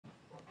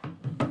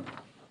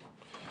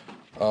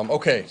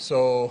Okay,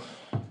 so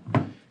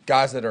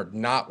guys that are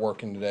not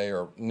working today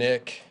are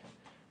Nick,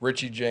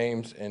 Richie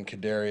James, and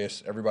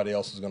Kadarius. Everybody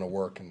else is going to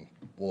work, and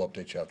we'll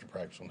update you after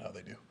practice on how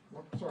they do.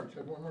 Sorry,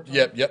 say one more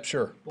time. Yep,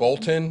 sure.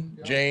 Bolton,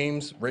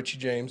 James, Richie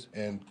James,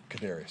 and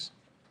Kadarius.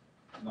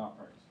 Not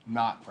practicing.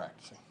 Not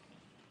practicing.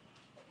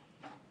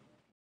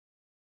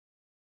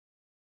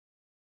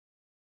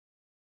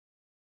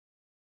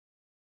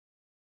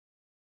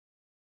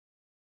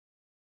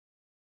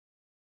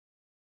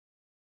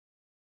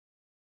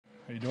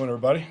 How you doing,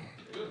 everybody?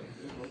 Who's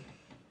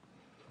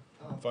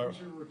your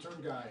return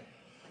guy?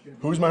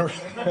 Who's my? Or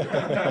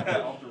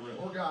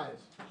guys?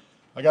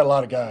 I got a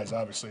lot of guys,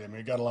 obviously. I mean,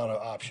 I got a lot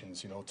of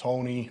options. You know,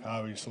 Tony,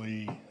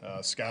 obviously,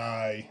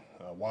 Sky,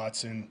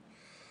 Watson.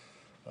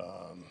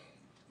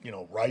 You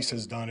know, Rice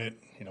has done it.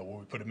 You know, when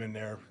we put him in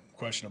there,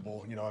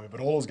 questionable. You know, I mean,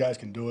 but all those guys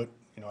can do it.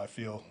 You know, I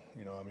feel.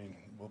 You know, I mean,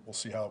 we'll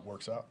see how it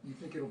works out. You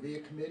think it'll be a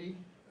committee?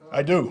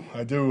 I do.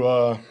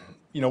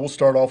 You know, we'll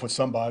start off with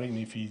somebody, and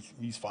if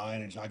he's fine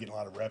and he's not getting a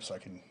lot of reps, I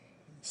can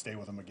stay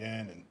with him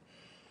again. And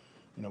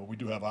you know, we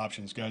do have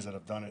options, guys that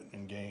have done it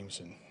in games,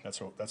 and that's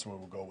where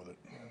we'll go with it.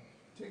 Yeah.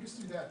 Take us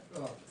through that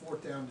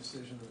fourth down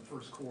decision in the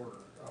first quarter.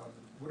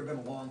 Would have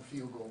been a long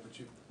field goal, but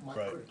you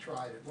could have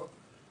tried it. What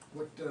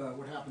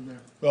happened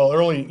there? Well,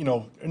 early, you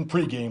know, in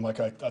pregame, like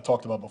I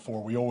talked about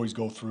before, we always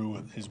go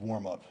through his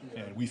warm-up,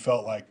 and we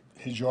felt like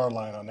his yard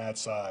line on that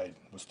side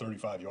was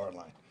 35-yard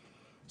line.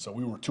 So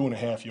we were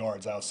 2.5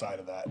 yards outside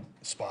of that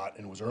spot,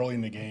 and it was early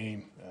in the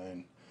game.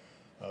 And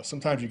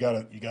sometimes you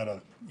gotta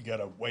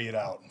weigh it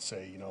out and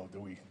say, you know, do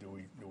we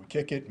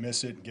kick it,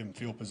 miss it, and give him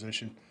field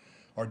position?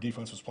 Our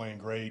defense was playing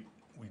great.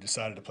 We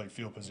decided to play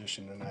field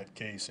position in that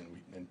case,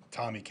 and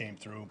Tommy came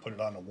through and put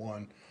it on the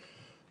one.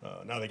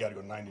 Now they got to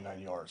go 99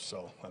 yards.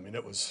 So I mean,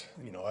 it was,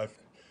 you know,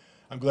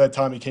 I'm glad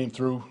Tommy came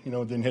through. You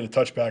know, didn't hit a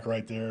touchback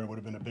right there. It would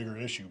have been a bigger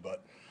issue,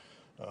 but.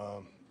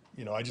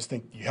 You know, I just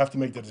think you have to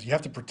make that. You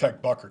have to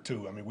protect Bucker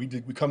too. I mean, we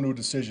come to a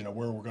decision of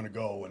where we're going to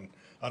go, and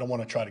I don't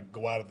want to try to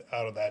go out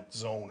of that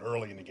zone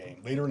early in the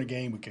game. Later in the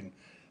game, we can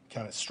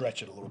kind of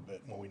stretch it a little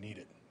bit when we need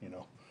it. You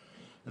know,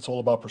 it's all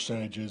about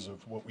percentages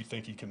of what we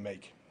think he can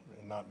make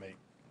and not make.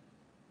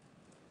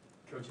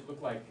 Coach, it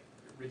looked like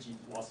Richie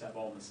lost that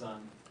ball in the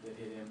sun that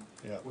hit him.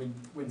 Yeah.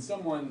 When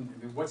someone,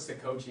 what's the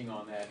coaching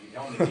on that? You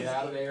tell him to get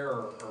out of there,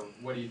 or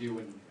what do you do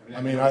when?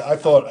 I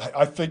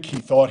think he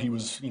thought he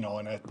was, you know,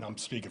 and I'm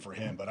speaking for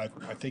him, but I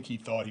think he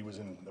thought he was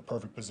in the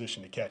perfect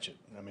position to catch it.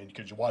 I mean,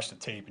 because you watch the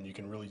tape and you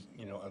can really,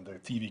 you know, on the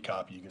TV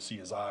copy, you can see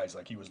his eyes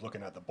like he was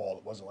looking at the ball.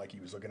 It wasn't like he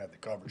was looking at the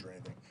coverage or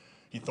anything.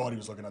 He thought he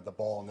was looking at the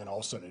ball, and then all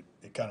of a sudden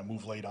it kind of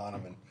moved late on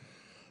him, and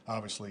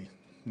obviously,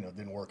 you know, it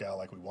didn't work out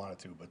like we wanted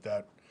to. But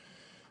that,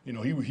 you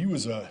know,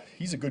 he's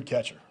a good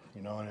catcher,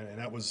 you know, and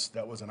that was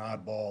an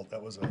odd ball.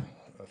 That was a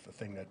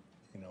thing that,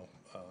 you know,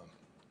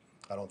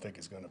 I don't think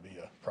is going to be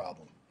a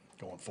problem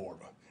going forward.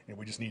 You know,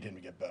 we just need him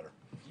to get better.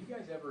 Do you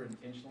guys ever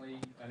intentionally?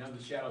 I know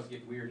the shadows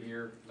get weird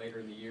here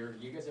later in the year.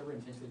 Do you guys ever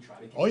intentionally try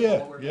to catch the ball?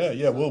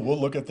 Yeah. We'll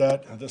look at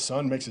that. The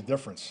sun makes a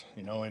difference,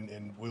 you know,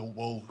 and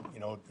we'll you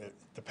know,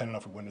 depending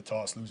on if we win the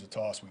toss, lose the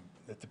toss,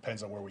 it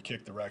depends on where we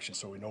kick direction,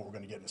 so we know what we're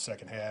going to get in the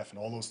second half, and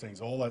all those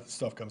things, all that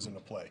stuff comes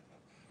into play.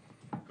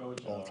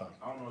 Coach, all the time.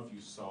 I don't know if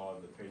you saw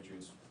the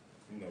Patriots,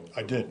 you know.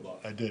 I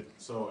did.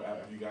 So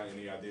have you got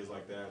any ideas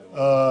like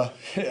that?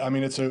 I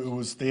mean,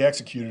 they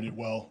executed it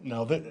well.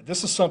 Now,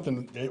 this is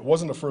something, it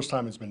wasn't the first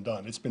time it's been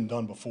done. It's been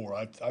done before.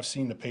 I've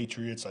seen the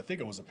Patriots, I think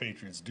it was the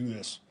Patriots, do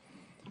this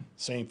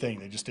same thing.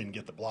 They just didn't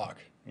get the block,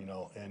 you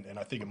know, and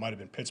I think it might have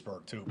been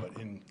Pittsburgh too, but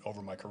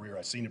over my career,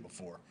 I've seen it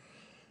before.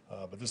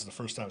 But this is the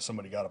first time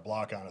somebody got a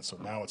block on it, so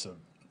now it's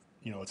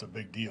a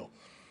big deal.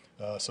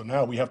 So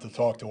now we have to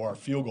talk to our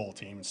field goal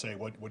team and say,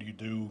 what do you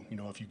do, you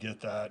know, if you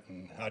get that,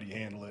 and how do you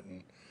handle it?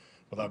 And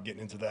without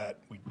getting into that,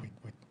 we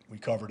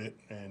covered it,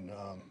 and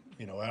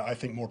you know, I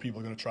think more people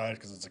are going to try it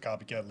because it's a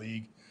copycat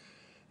league,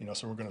 you know,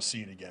 so we're going to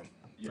see it again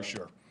for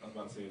sure. I was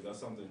about to say, is that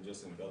something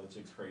just in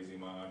Belichick's crazy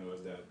mind, or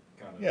is that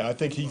kind of? Yeah, I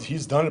think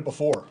he's done it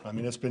before. I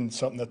mean, it's been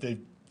something that they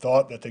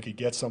thought that they could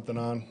get something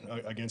on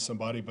against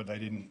somebody, but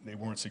they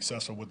weren't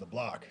successful with the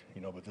block,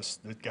 you know. But this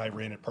guy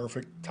ran it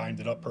perfect, timed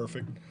it up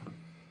perfect.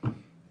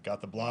 Got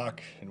the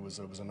block, and it was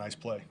a nice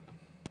play. It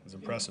was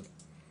impressive.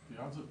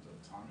 The odds of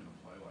timing a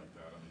play like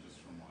that, I mean, just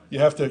from like. You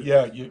have to,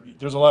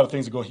 there's a lot of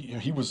things that go.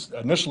 He was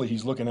initially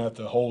he's looking at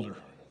the holder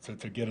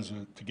to get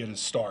his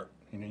start.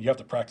 You know, you have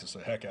to practice the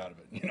heck out of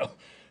it. You know,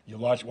 you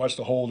watch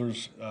the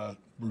holders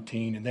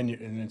routine, and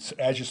then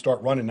as you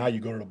start running, now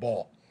you go to the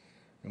ball,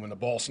 and when the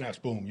ball snaps,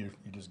 boom, you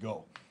just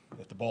go.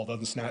 If the ball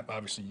doesn't snap,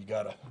 obviously you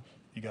gotta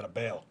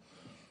bail.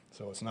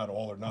 So it's not an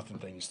all or nothing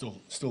thing. You're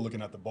still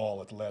looking at the ball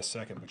at the last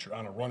second, but you're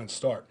on a run and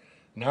start.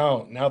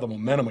 Now the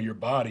momentum of your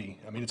body,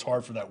 I mean, it's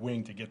hard for that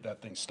wing to get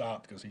that thing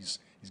stopped because he's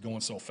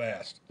going so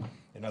fast.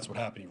 And that's what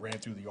happened. He ran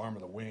through the arm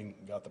of the wing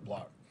and got the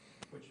block.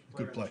 Which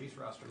player on the Chiefs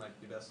roster might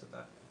be best at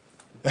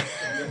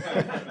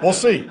that? We'll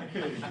see.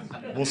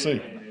 We'll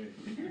see.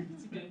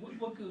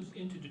 What goes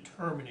into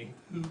determining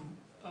who,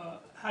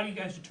 how do you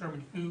guys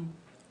determine who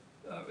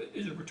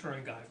is a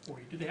return guy for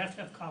you? Do they have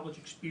to have college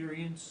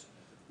experience?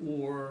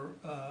 or?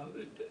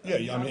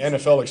 Yeah, I mean,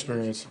 NFL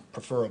experience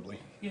preferably.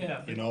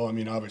 Yeah. You know, I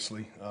mean,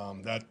 obviously,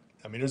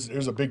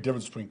 there's a big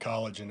difference between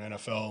college and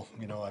NFL.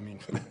 You know, I mean,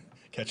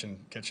 catching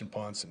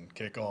punts and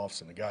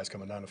kickoffs and the guys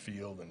coming down the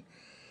field and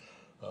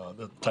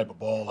the type of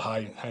ball, the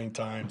hang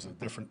times, the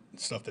different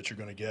stuff that you're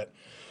going to get.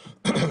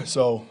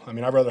 So, I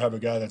mean, I'd rather have a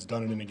guy that's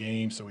done it in the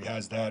game, so he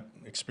has that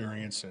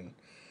experience. And,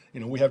 you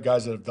know, we have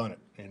guys that have done it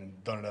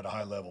and done it at a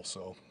high level.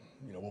 So,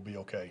 you know, we'll be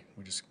okay.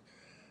 We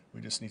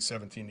just need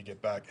 17 to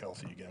get back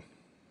healthy again.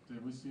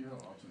 Did we see how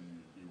often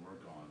you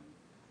work on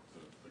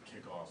the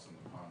kickoffs and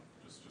the punt,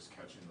 just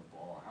catching the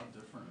ball? How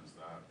different is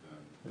that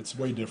than? It's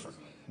way different.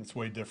 It's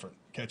way different.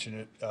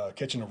 Catching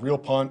a real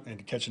punt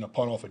and catching a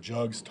punt off a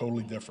jug's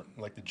totally different.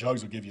 Like the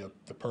jugs will give you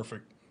the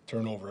perfect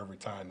turnover every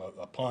time.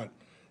 A punt,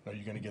 you know,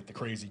 you're going to get the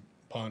crazy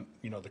punt,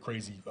 you know, the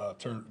crazy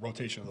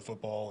rotation of the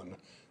football, and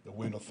the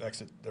wind affects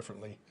it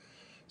differently.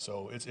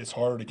 So it's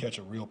harder to catch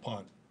a real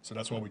punt. So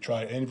that's why we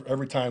try. And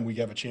every time we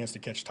have a chance to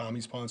catch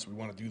Tommy's punts, we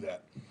want to do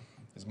that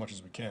as much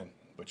as we can.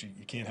 But you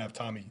can't have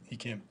Tommy.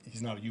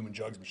 He's not a human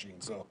jugs machine.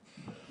 So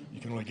you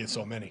can only get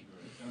so many.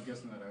 I'm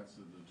guessing that adds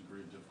to the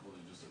degree of difficulty.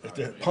 If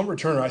the punt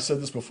returner, I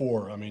said this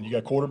before. I mean, you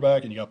got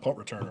quarterback and you got punt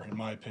returner. In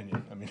my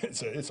opinion, I mean,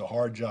 it's a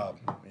hard job,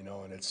 you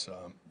know, and it's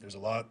there's a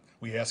lot.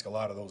 We ask a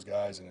lot of those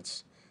guys, and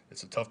it's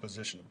a tough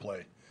position to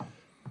play. Do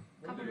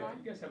you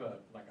guys have a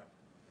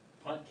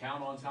punt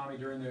count on Tommy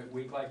during the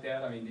week like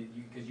that? I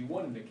mean, because you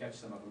want him to catch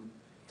some of them.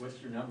 What's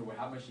your number?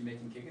 How much you make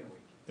him kick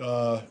in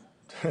a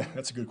week?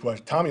 That's a good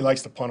question. Tommy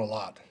likes to punt a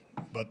lot,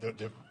 but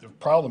the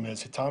problem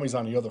is Tommy's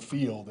on the other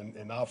field,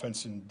 and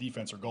offense and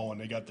defense are going.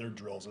 They got their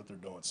drills that they're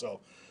doing.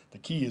 So the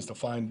key is to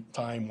find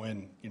time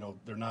when, you know,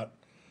 the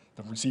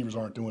receivers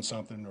aren't doing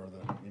something, or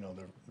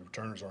the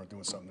returners aren't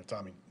doing something.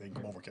 They can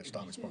come over catch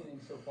Tommy's punt. Anything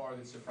so far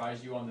that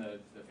surprised you on the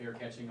fair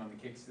catching on the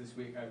kicks this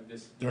week?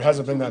 There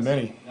hasn't been that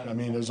many. I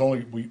mean, there's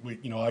only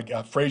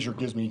Frazier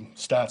gives me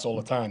stats all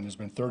the time. There's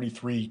been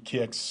 33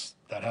 kicks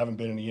that haven't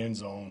been in the end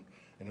zone,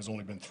 and there's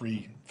only been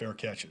 3 fair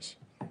catches.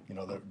 You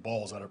know, the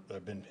balls that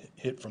have been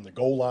hit from the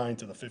goal line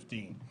to the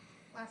 15.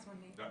 Last one,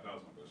 Nate. That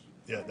was my question.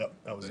 Yeah,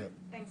 that was it.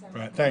 Thanks, All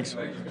everyone. right, thanks.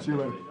 See you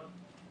later.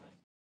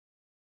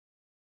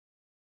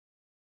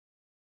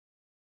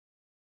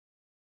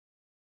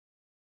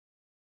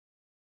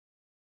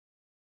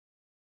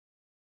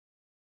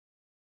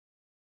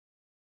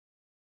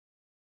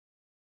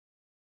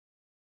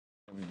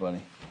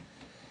 Everybody.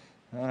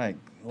 All right,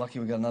 lucky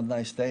we got another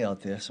nice day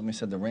out there. Somebody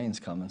said the rain's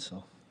coming,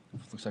 so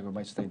looks like we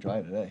might stay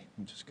dry today,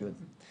 which is good.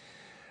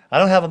 I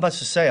don't have much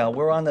to say.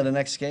 We're on to the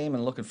next game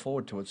and looking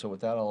forward to it, so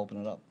with that, I'll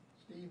open it up.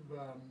 Steve,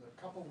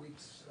 a couple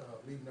weeks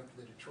leading up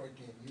to the Detroit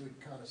game, you had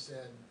kind of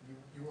said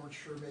you weren't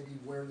sure maybe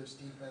where this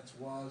defense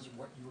was,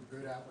 what you were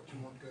good at, what you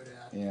weren't good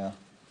at. Yeah.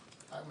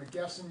 I'm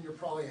guessing you're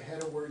probably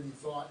ahead of where you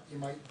thought you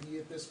might be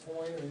at this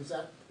point. I mean, is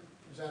that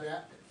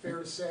fair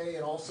to say?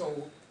 And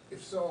also,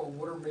 if so,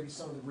 what are maybe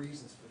some of the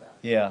reasons for that?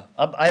 Yeah,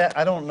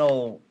 I don't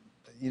know.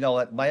 You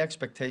know, my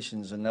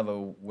expectations are never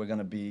we're going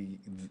to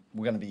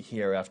be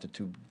here after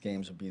 2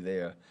 games will be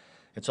there.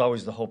 It's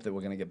always the hope that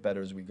we're going to get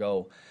better as we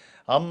go.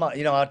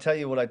 You know, I'll tell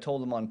you what I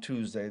told them on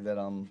Tuesday, that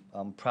I'm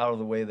proud of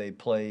the way they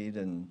played,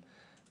 and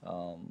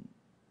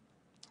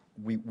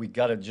we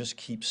got to just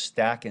keep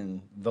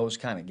stacking those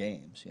kind of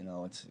games. You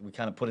know, we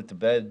kind of put it to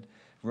bed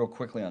real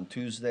quickly on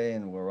Tuesday,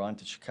 and we're on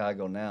to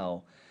Chicago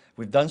now.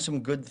 We've done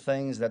some good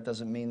things. That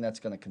doesn't mean that's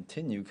going to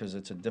continue, because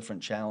it's a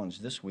different challenge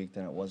this week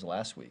than it was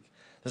last week.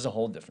 There's a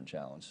whole different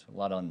challenge. A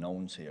lot of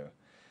unknowns here,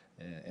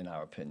 in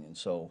our opinion.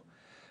 So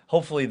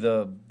hopefully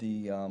the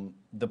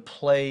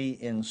play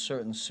in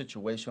certain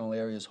situational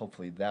areas,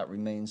 hopefully that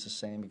remains the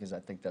same, because I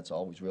think that's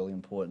always really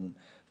important.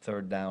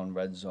 3rd down,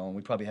 red zone.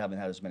 We probably haven't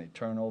had as many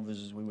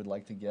turnovers as we would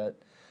like to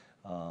get.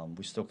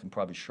 We still can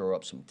probably shore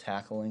up some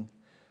tackling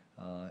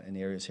in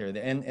areas here.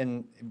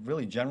 And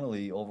really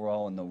generally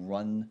overall in the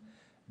run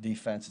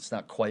defense, it's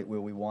not quite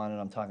where we want it.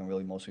 I'm talking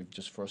really mostly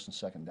just 1st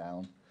and 2nd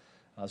down.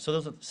 So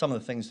those are some of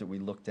the things that we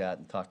looked at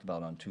and talked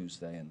about on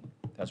Tuesday, and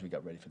as we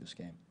got ready for this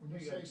game.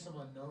 When you say some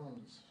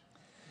unknowns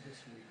this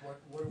week,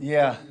 what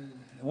Yeah.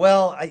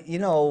 Well, you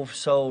know,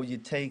 so you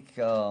take,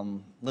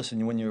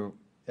 listen, when you're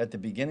at the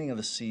beginning of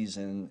the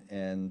season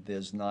and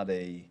there's not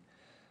a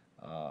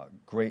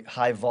great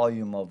high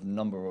volume of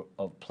number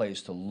of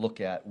plays to look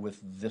at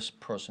with this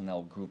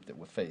personnel group that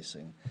we're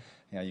facing.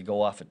 You know, you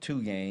go off of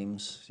 2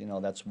 games, you know,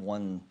 that's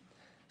one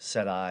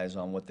set eyes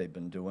on what they've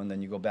been doing.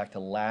 Then you go back to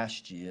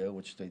last year,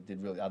 which they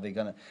did really,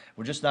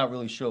 we're just not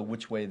really sure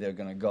which way they're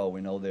going to go.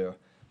 We know they're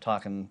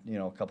talking, you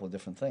know, a couple of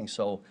different things.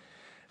 So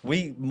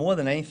more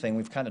than anything,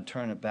 we've kind of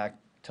turned it back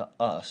to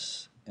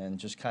us and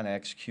just kind of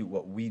execute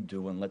what we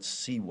do, and let's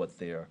see what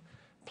their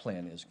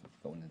plan is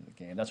going into the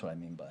game. That's what I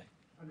mean by.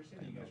 I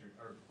understand you guys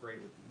are great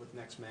with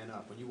next man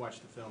up. When you watch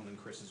the film and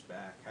Chris is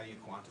back, how do you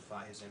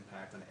quantify his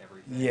impact on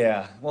everything?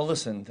 Yeah, well,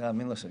 listen,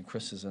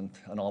 Chris isn't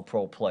an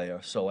all-pro player,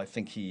 so I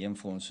think he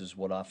influences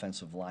what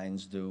offensive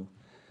lines do.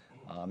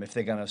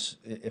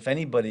 If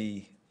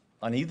anybody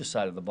on either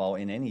side of the ball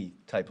in any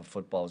type of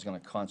football is going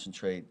to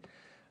concentrate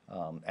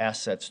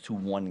assets to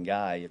one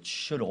guy, it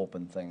should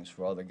open things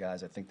for other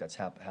guys. I think that's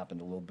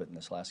happened a little bit in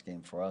this last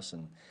game for us,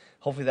 and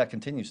hopefully that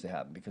continues to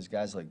happen, because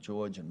guys like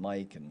George and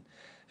Mike and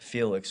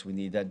Felix, we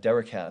need that.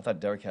 I thought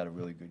Derek had a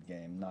really good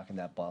game. Knocking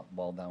that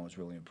ball down was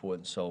really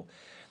important. So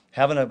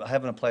having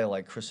a player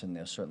like Chris in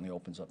there certainly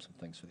opens up some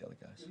things for the other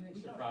guys. Did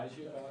anything surprise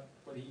you about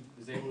what he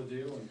was able to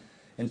do?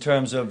 And In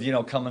terms of,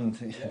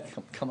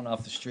 coming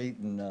off the street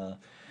and, not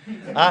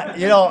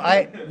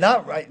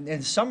right,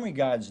 in some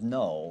regards,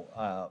 no.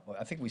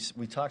 I think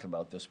we talked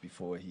about this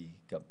before he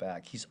got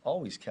back. He's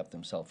always kept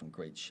himself in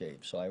great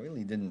shape, so I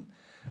really didn't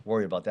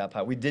worry about that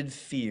part. We did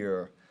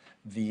fear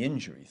the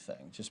injury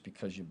thing, just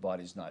because your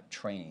body's not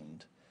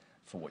trained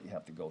for what you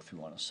have to go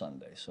through on a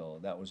Sunday. So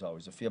that was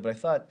always a fear. But I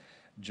thought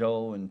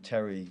Joe and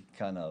Terry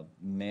kind of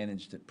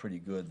managed it pretty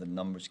good. The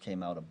numbers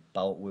came out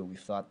about where we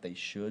thought they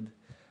should.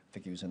 I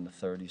think he was in the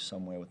 30s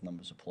somewhere with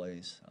numbers of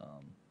plays.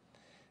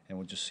 And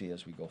we'll just see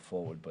as we go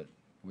forward, but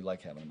we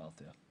like having him out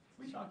there.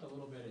 We talked a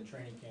little bit in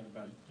training camp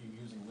about you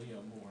using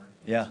Leo more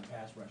Yeah. in some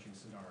pass rushing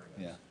scenarios.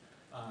 Yeah.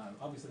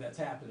 Obviously, that's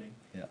happening.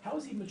 Yeah. How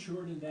has he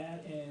matured in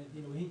that? And,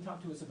 he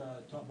talked to us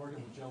about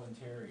working with Joe and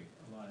Terry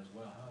a lot as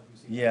well. How have you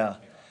seen Yeah.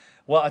 that pay off?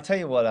 Well, I'll tell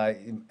you what,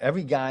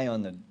 every guy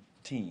on the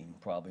team,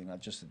 probably,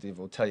 not just the Dave,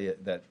 will tell you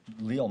that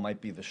Leo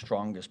might be the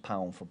strongest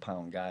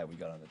pound-for-pound guy we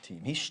got on the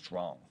team. He's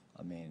strong.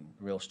 I mean,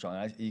 real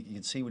strong. You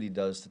can see what he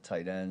does to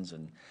tight ends,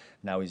 and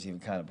now he's even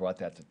kind of brought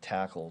that to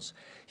tackles.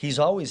 He's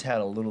always had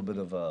a little bit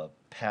of a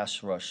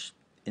pass rush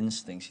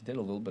instincts. He did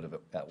a little bit of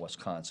it at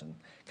Wisconsin,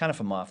 kind of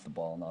from off the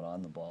ball, not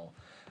on the ball.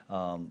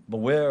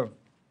 But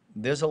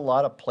there's a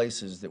lot of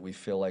places that we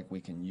feel like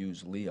we can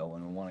use Leo,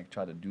 and we want to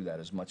try to do that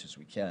as much as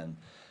we can.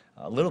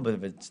 A little bit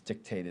of it's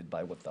dictated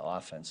by what the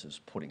offense is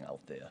putting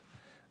out there.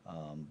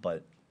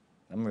 But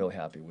I'm really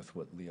happy with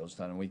what Leo's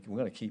done, and we're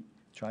going to keep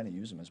trying to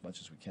use him as much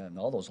as we can.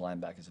 All those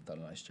linebackers have done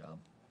a nice job.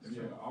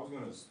 Yeah, I was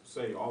gonna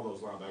say all those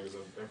linebackers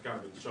have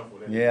kind of been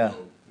shuffled in. Yeah.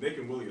 Nick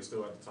and Willie are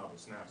still at the top of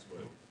snaps,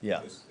 but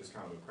Yeah. it's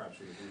kind of a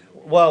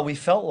crapshoot. Well, we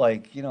felt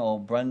like,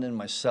 Brendan,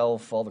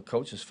 myself, all the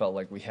coaches felt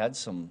like we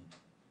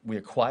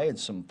acquired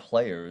some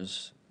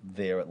players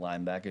there at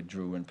linebacker,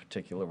 Drew in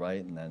particular,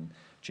 right? And then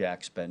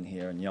Jack's been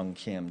here, and young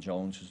Cam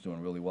Jones, who's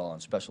doing really well on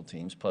special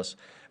teams, plus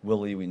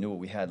Willie, we knew what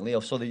we had, and Leo.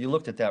 So that you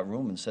looked at that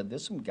room and said,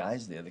 there's some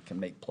guys there that can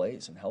make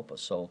plays and help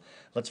us. So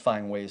let's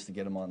find ways to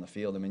get them on the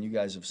field. I mean, you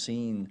guys have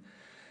seen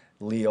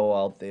Leo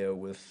out there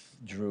with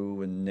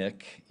Drew and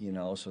Nick,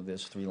 so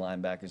there's 3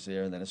 linebackers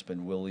there, and then it's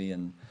been Willie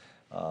and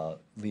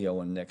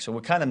Leo and Nick. So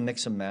we're kind of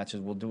mix and matches.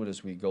 We'll do it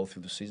as we go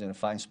through the season and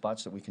find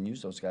spots that we can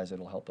use those guys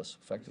that'll help us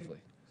effectively.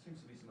 Seems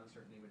to be some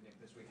uncertainty with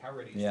Nick this week. How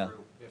ready is Yeah.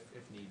 Drew,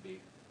 if need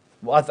be?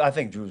 Well, I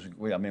think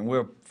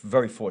we're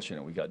very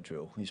fortunate we got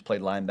Drew. He's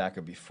played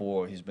linebacker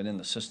before. He's been in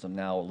the system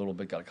now a little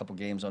bit, got a couple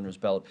games under his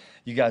belt.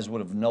 You guys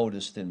would have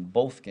noticed in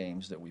both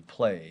games that we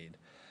played,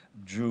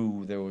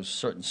 Drew, there was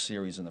certain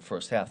series in the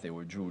first half there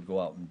where Drew would go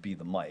out and be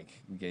the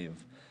Mike. We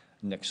gave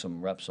Nick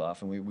some reps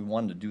off, and we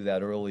wanted to do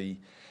that early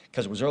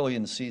because it was early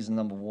in the season,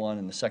 number one.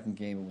 In the second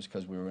game, it was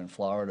because we were in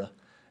Florida,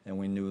 and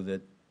we knew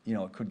that,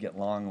 it could get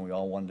long, and we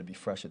all wanted to be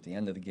fresh at the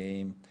end of the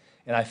game.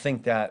 And I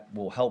think that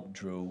will help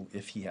Drew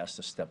if he has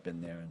to step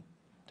in there and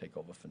take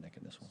over for Nick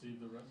in this one. Steve,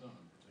 the red zone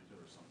in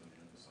particular is something you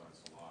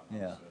emphasized a lot.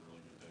 Yeah. Obviously, a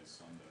really good day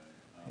Sunday.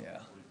 Yeah.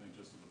 What do you think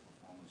just of the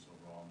performance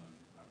overall? And then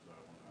after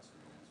that, I want to ask you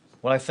one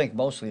specific. What I think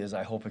mostly is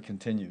I hope it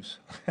continues.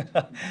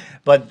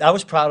 But I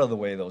was proud of the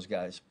way those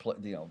guys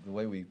the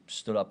way we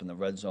stood up in the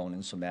red zone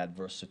in some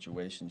adverse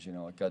situations.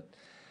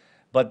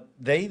 But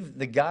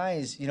the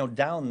guys,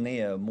 down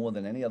there more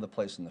than any other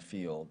place in the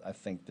field, I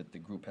think that the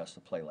group has to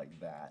play like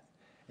that.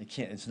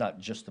 It's not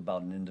just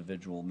about an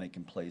individual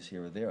making plays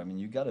here or there. I mean,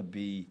 you got to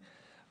be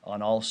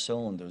on all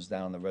cylinders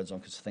down in the red zone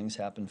because things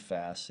happen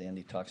fast.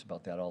 Andy talks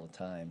about that all the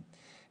time.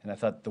 And I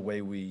thought the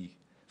way we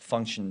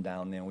functioned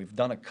down there, we've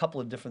done a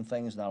couple of different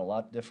things, not a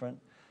lot different,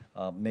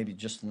 maybe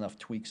just enough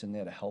tweaks in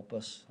there to help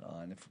us.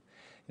 And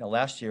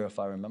last year, if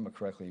I remember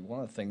correctly, one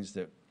of the things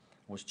that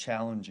was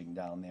challenging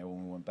down there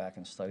when we went back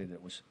and studied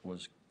it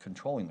was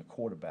controlling the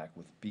quarterback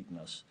with beating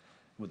us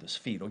with his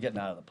feet or getting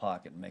out of the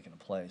pocket and making a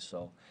play.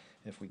 So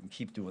if we can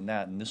keep doing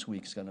that, and this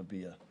week's going to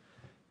be a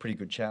pretty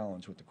good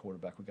challenge with the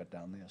quarterback we got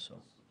down there. So.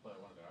 The play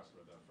I wanted to ask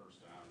about that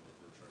first down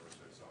where Trevor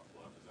takes off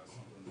left. Is that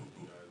something that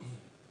you guys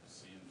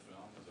see in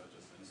film? Is that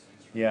just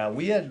instincts? Yeah,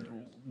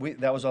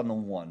 that was on the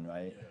one,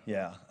 right?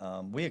 Yeah.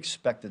 We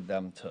expected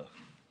them to,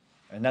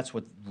 and that's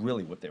what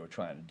they were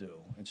trying to do.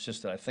 It's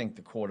just that I think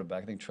the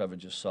quarterback, I think Trevor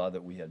just saw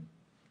that we had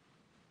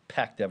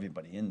packed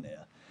everybody in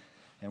there.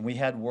 And we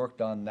had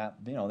worked on that,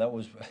 that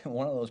was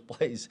one of those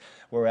plays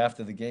where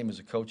after the game as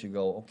a coach you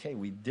go, okay,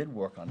 we did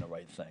work on the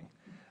right thing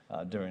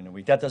during the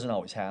week. That doesn't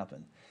always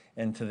happen.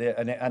 And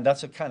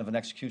that's a kind of an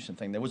execution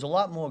thing. There was a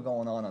lot more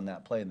going on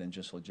that play than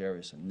just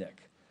Legarius and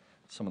Nick.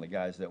 Some of the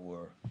guys that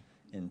were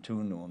in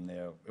tune to him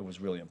there, it was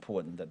really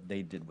important that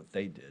they did what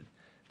they did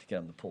to get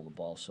them to pull the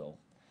ball. So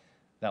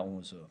that one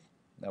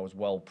was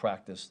well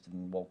practiced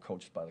and well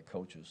coached by the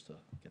coaches to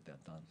get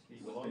that done.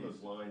 Along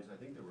those lines, I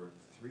think there were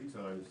 3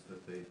 times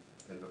that they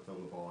ended up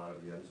throwing the ball out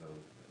of the end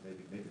zone.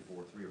 maybe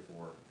 4, 3 or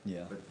 4.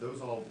 Yeah. But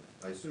those all,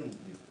 I assume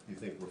you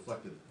think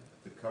reflected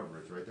the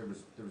coverage, right? There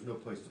was no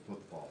place to put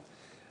the ball.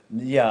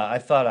 Yeah, I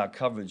thought our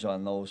coverage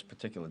on those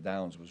particular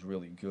downs was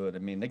really good. I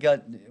mean, they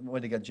got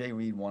Jay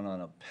Reed one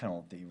on a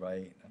penalty,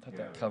 right? I thought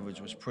that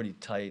coverage was pretty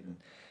tight, and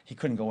he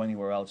couldn't go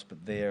anywhere else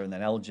but there. And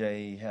then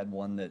LJ had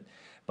one that,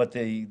 but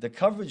the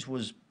coverage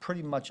was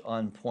pretty much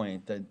on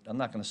point. That I'm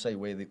not going to say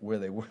where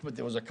they were, but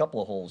there was a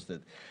couple of holes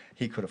that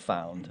he could have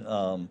found.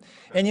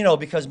 And you know,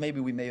 because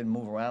maybe we made him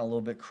move around a little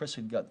bit.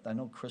 I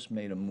know Chris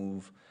made him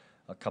move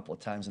a couple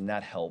of times, and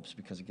that helps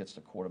because it gets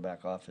the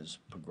quarterback off his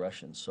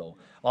progression. So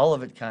all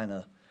of it kind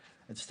of.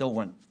 It still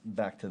went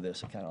back to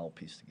this. It kind of all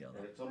pieced together.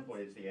 And at some point,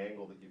 it's the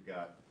angle that you've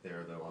got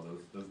there, though, on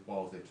those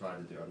balls they try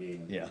to do. I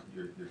mean, Yeah.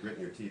 you're gritting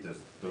your teeth as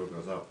the throw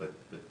goes up, but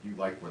you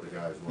like where the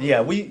guys were.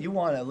 Yeah, you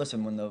want to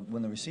listen when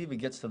the receiver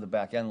gets to the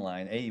back end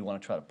line. A, you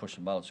want to try to push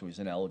him out so he's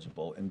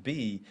ineligible, and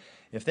B,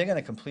 if they're going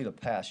to complete a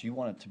pass, you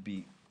want it to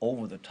be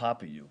over the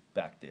top of you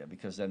back there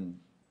because then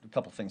a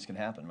couple things can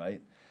happen,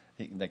 right?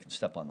 They can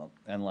step on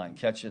the end line,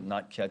 catch it,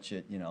 not catch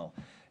it, you know.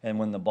 And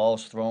when the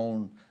ball's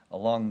thrown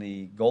along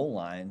the goal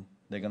line,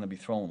 they're going to be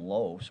thrown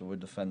low, so we're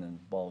defending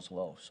balls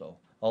low. So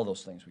all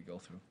those things we go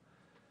through.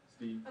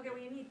 Steve? Okay, well,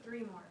 you need 3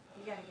 more.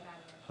 You gotta get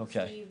out of Okay.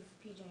 there. Steve,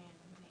 PJ, and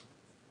Nate.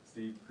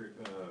 Steve,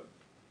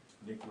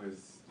 Nick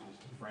was,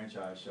 the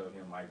franchise showed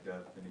him mic'd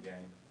up in the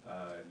game,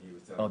 and he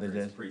was Oh, telling they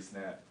Chris did?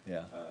 pre-snap,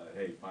 Yeah.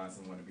 hey, find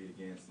someone to beat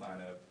against,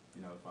 line up,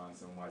 you know, find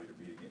somebody to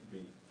beat against,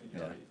 beat. You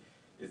know,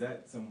 Yeah. is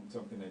that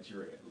something that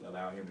you're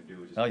allowing him to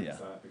do, just Oh, pick yeah. a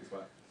side, pick a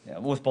spot? Yeah,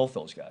 with both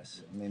those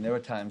guys. I mean, there are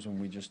times when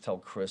we just tell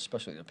Chris,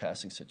 especially in a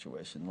passing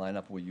situation, line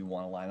up where you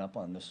want to line up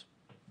on this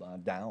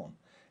down.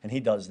 And he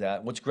does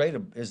that. What's great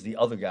is the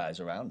other guys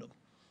around him.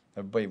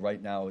 Everybody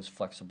right now is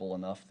flexible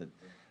enough that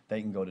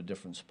they can go to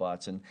different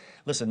spots. And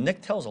listen,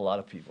 Nick tells a lot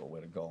of people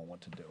where to go and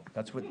what to do.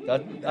 That's what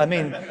I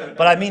mean,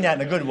 but I mean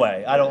that in a good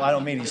way. I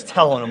don't mean he's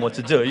telling them what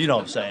to do. You know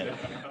what I'm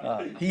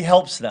saying? He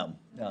helps them.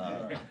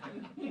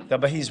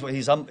 But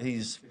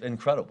he's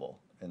incredible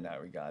in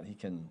that regard. He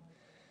can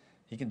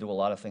do a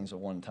lot of things at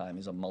one time.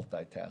 He's a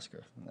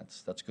multitasker, and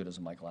that's good as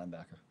a Mike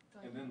linebacker.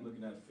 And then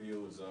looking at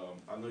Fields,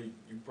 I know you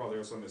probably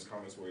heard some of his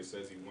comments where he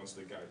says he wants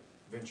the guy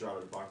venture out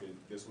of the pocket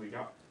this week.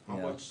 How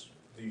Yeah. much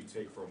do you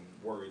take from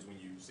words when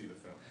you see the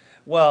film?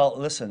 Well,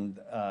 listen,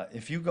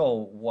 if you go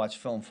watch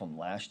film from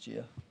last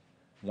year,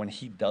 when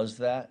he does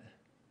that,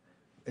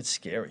 it's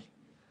scary.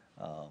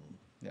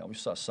 We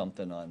saw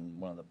something on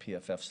one of the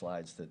PFF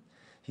slides that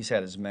he's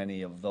had as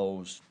many of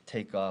those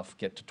take off,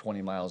 get to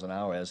 20 miles an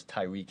hour as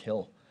Tyreek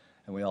Hill.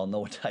 And we all know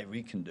what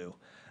Tyreek can do.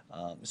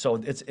 So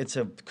it's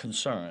a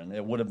concern.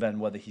 It would have been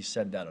whether he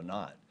said that or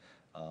not,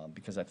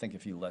 because I think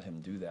if you let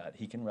him do that,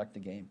 he can wreck the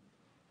game.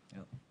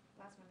 Yep.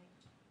 Last one,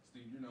 Nate.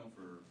 Steve, you're known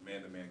for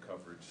man-to-man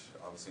coverage,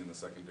 obviously in the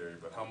secondary,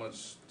 but how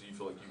much do you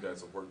feel like you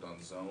guys have worked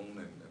on zone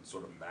and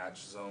sort of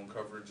match zone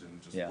coverage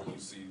and just what you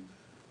see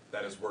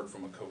that has worked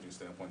from a coaching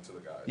standpoint to the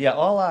guys? Yeah,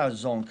 all our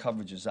zone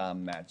coverages are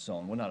match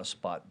zone. We're not a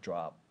spot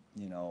drop,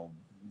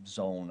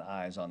 zone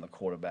eyes on the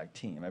quarterback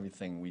team.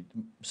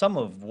 Some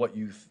of what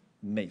you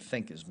may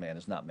think is man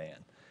is not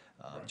man.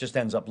 It just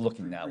ends up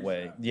looking that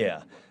way.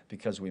 Yeah,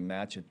 because we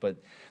match it. But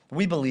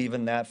we believe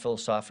in that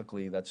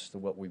philosophically. That's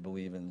what we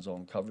believe in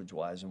zone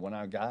coverage-wise. And when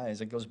our guys,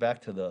 it goes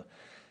back to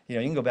you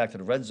can go back to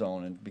the red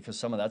zone and because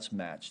some of that's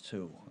matched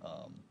too.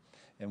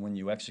 And when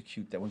you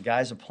execute that, when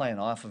guys are playing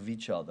off of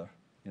each other,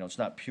 it's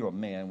not pure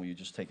man where you're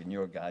just taking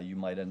your guy. You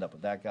might end up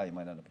with that guy. You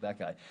might end up with that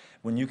guy.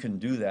 When you can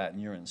do that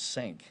and you're in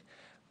sync,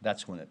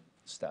 that's when it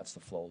starts to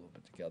flow a little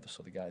bit together.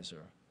 So the guys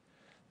are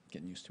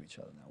getting used to each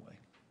other in that way.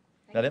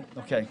 That it?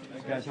 Okay.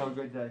 Thanks, guys. Have a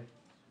great day.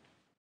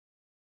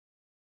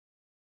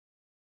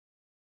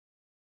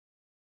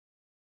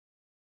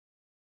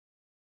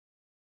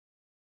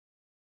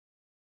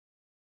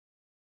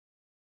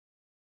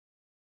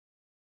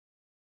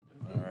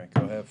 All right,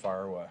 go ahead,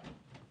 fire away.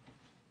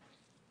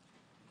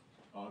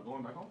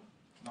 Going back home?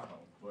 Not home,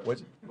 but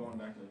What? going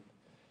back to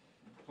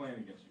playing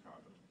against Chicago.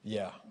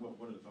 Yeah.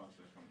 What are the thoughts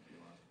that come to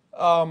your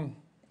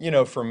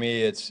mind? For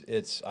me,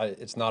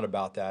 it's not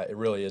about that. It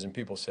really isn't.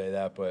 People say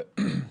that, but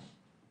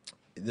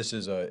this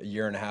is a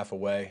year and a half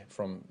away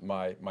from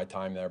my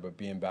time there. But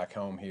being back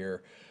home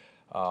here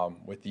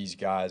with these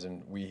guys,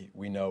 and we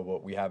know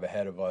what we have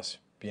ahead of us,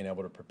 being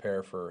able to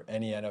prepare for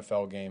any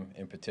NFL game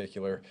in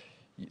particular,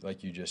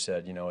 like you just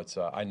said, it's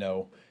I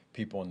know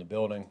people in the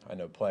building, I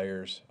know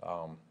players,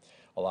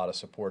 a lot of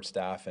support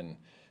staff, and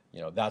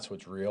that's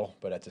what's real.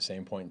 But at the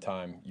same point in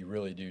time, you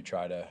really do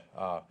try to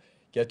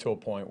get to a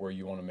point where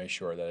you want to make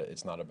sure that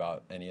it's not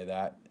about any of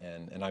that,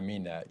 and I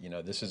mean that.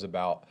 This is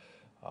about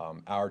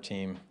our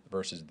team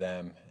versus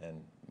them,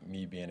 and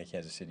me being a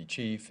Kansas City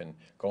Chief and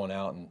going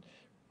out and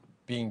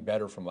being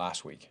better from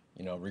last week.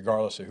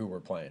 Regardless of who we're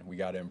playing, we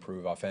got to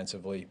improve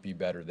offensively, be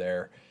better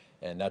there,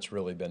 and that's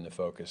really been the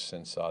focus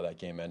since that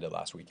game ended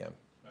last weekend.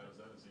 Matt, is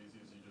that as easy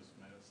as you just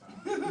made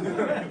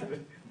it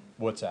sound?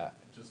 What's that?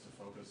 Just to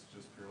focus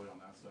just purely on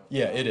that stuff?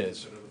 Yeah, it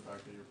is. Consider the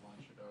fact that you're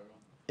playing Chicago?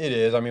 It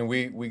is. I mean,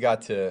 we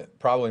got to,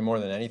 probably more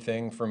than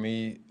anything for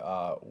me,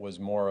 was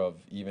more of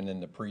even in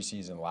the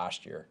preseason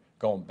last year,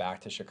 going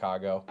back to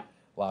Chicago,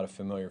 a lot of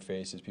familiar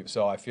faces, people.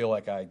 So I feel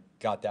like I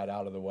got that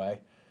out of the way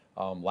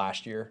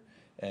last year,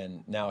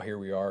 and now here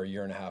we are a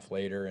year and a half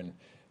later, and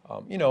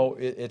you know,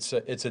 it's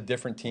a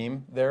different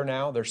team there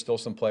now. There's still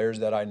some players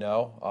that I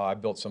know. I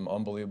built some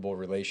unbelievable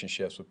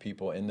relationships with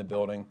people in the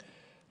building.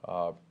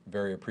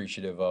 Very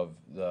appreciative of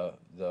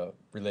the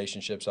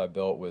relationships I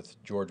built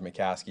with George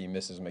McCaskey,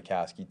 Mrs.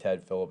 McCaskey,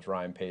 Ted Phillips,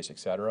 Ryan Pace, et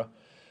cetera.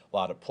 A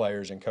lot of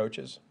players and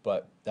coaches,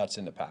 but that's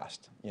in the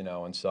past, you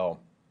know. And so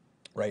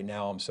right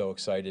now I'm so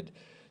excited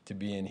to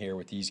be in here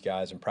with these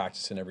guys and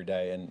practicing every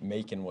day and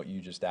making what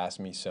you just asked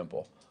me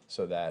simple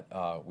so that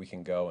we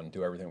can go and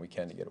do everything we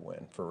can to get a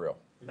win, for real.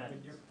 Matt,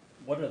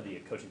 what are the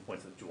coaching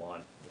points with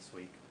Jawaan this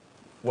week?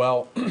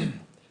 Well,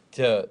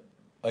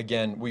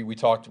 again, we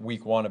talked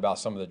week one about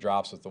some of the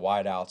drops with the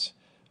wideouts,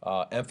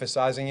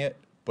 emphasizing it,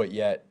 but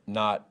yet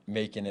not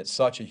making it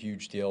such a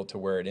huge deal to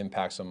where it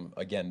impacts them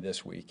again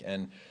this week.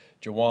 And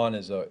Jawaan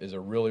is a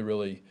really,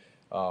 really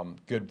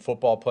good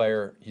football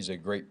player. He's a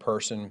great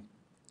person.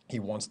 He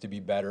wants to be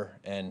better.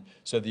 And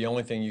so the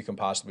only thing you can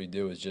possibly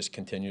do is just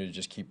continue to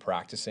just keep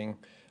practicing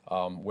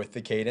with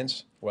the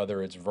cadence,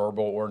 whether it's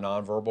verbal or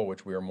nonverbal,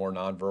 which we are more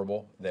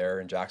nonverbal there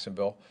in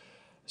Jacksonville.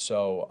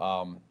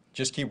 So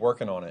just keep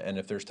working on it. And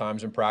if there's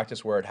times in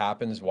practice where it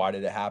happens, why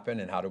did it happen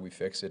and how do we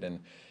fix it?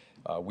 And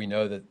we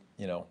know that,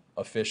 you know,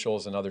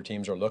 officials and other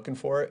teams are looking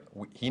for it.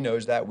 He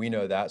knows that, we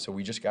know that, so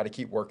we just got to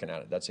keep working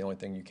at it. That's the only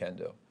thing you can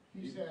do.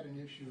 He's had an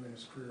issue in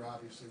his career,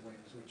 obviously, when he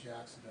was with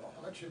Jacksonville.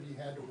 How much have you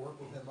had to work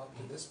with him up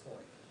to this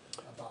point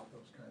about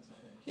those kinds of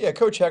things? Yeah,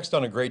 Coach Heck's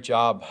done a great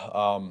job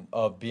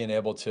of being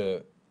able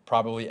to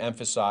probably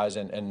emphasize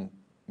and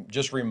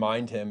just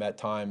remind him at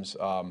times,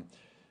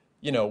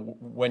 you know,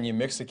 when you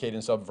mix the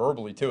cadence up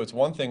verbally too. It's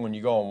one thing when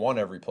you go on one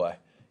every play.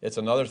 It's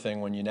another thing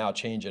when you now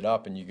change it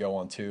up and you go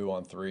on 2,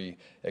 on 3,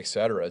 et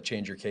cetera,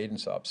 change your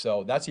cadence up.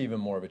 So that's even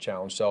more of a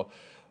challenge. So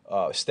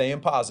staying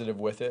positive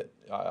with it.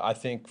 I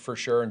think for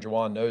sure, and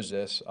Jawaan knows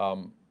this,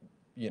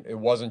 you know, it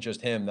wasn't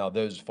just him. Now,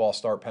 those false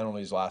start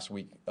penalties last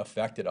week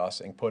affected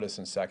us and put us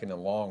in second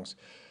and longs.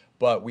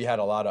 But we had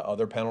a lot of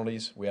other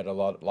penalties. We had a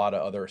lot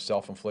of other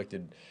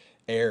self-inflicted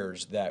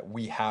errors that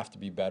we have to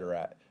be better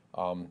at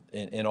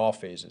in all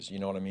phases. You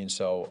know what I mean?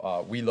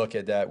 So we look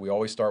at that. We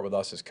always start with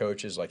us as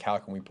coaches, like how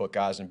can we put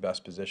guys in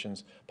best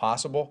positions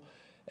possible?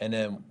 And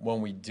then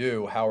when we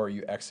do, how are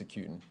you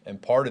executing? And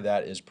part of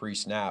that is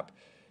pre-snap,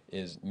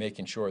 is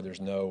making sure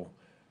there's no,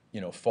 you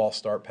know, false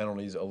start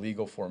penalties,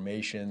 illegal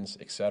formations,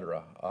 et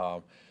cetera.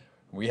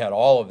 We had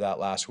all of that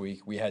last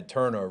week. We had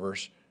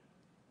turnovers,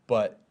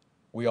 but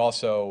we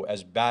also,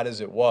 as bad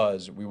as it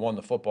was, we won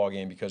the football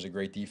game because of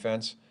great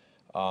defense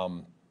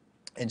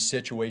and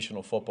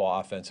situational football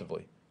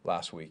offensively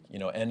last week. You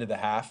know, end of the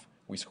half,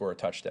 we score a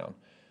touchdown.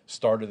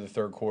 Start of the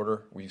third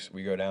quarter, we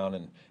go down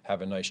and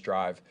have a nice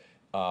drive.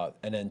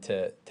 And then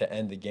to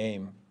end the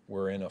game,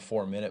 we're in a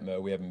 4-minute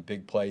mode. We have a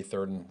big play,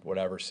 3rd and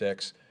whatever,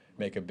 6,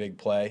 make a big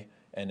play,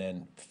 and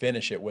then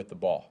finish it with the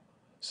ball.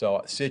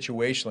 So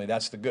situationally,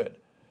 that's the good.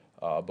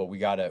 But we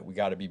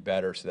gotta be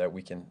better so that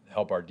we can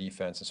help our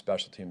defense and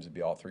special teams to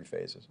be all 3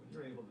 phases. When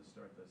you're able to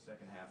start the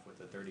second half with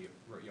a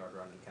 30-yard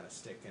run and kind of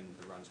stick and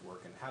the runs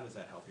working, how does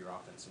that help your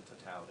offense in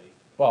totality?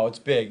 Well, it's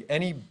big.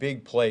 Any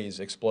big plays,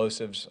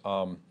 explosives,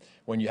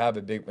 when you have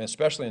a big,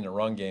 especially in the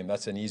run game,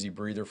 that's an easy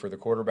breather for the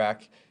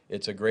quarterback.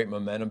 It's a great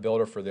momentum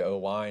builder for the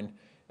O-line.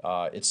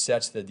 It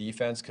sets the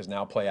defense because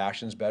now play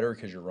action's better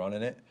because you're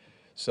running it.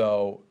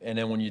 So, and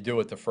then when you do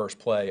it the first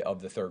play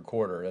of the third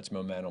quarter, that's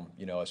momentum,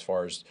 you know, as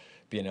far as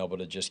being able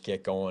to just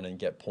get going and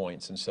get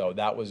points. And so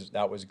that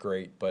was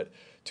great. But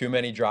too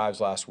many drives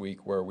last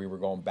week where we were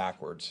going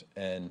backwards,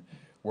 and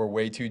we're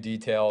way too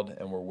detailed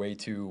and we're way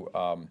too,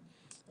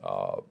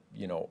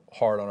 you know,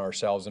 hard on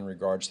ourselves in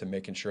regards to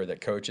making sure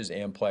that coaches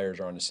and players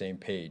are on the same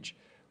page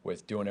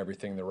with doing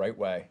everything the right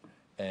way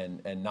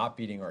and not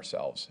beating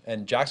ourselves.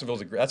 And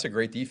Jacksonville's that's a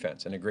great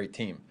defense and a great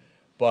team.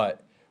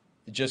 But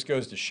it just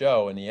goes to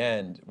show in the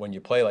end, when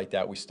you play like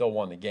that, we still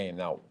won the game.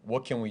 Now,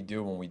 what can we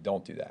do when we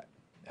don't do that?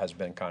 Has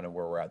been kind of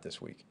where we're at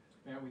this week.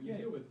 Man, when you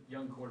deal with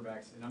young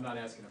quarterbacks, and I'm not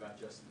asking about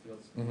Justin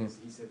Fields, because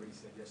he said what he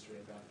said yesterday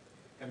about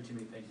having too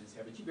many things in his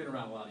head, but you've been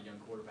around a lot of young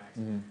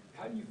quarterbacks.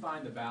 How do you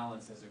find the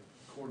balance as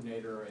a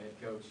coordinator or a head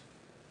coach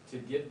to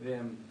get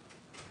them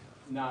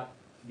not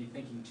to be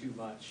thinking too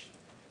much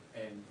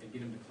and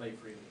get them to play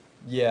freely?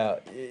 Yeah,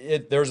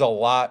 there's a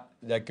lot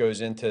that goes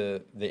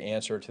into the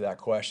answer to that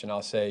question.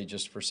 I'll say,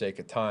 just for sake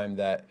of time,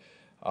 that,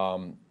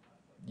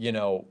 you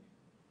know,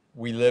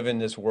 we live in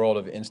this world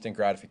of instant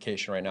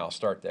gratification right now. I'll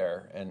start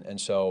there. And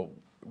so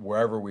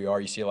wherever we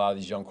are, you see a lot of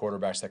these young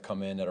quarterbacks that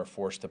come in that are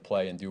forced to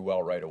play and do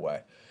well right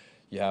away.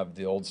 You have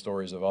the old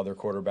stories of other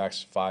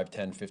quarterbacks 5,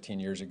 10, 15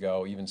 years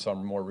ago, even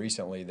some more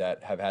recently,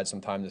 that have had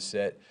some time to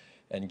sit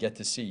and get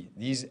to see.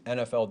 These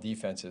NFL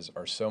defenses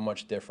are so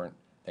much different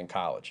than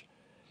college.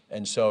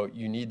 And so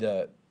you need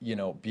to, you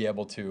know, be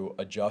able to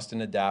adjust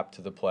and adapt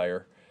to the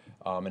player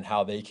and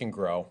how they can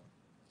grow.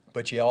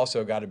 but you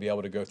also got to be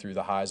able to go through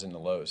the highs and the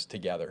lows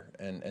together.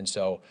 And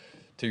so,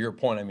 to your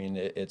point, I mean,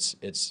 it's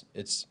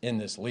in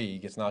this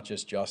league. It's not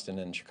just Justin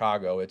in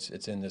Chicago. It's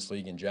in this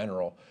league in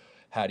general.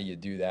 How do you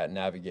do that,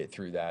 navigate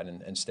through that,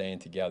 and staying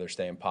together,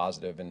 staying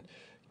positive, and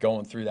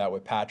going through that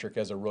with Patrick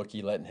as a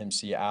rookie, letting him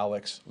see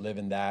Alex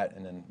living that,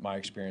 and then my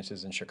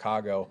experiences in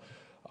Chicago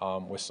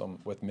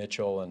with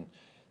Mitchell, and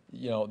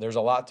you know, there's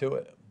a lot to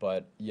it.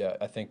 But yeah,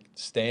 I think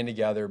staying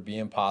together,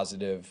 being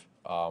positive,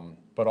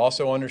 but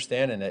also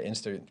understanding that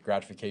instant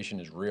gratification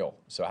is real.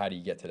 So how do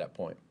you get to that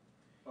point?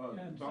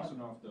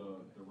 Bouncing off the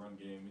run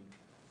game.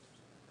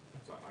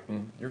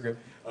 Sorry, You're good.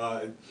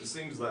 it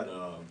seems that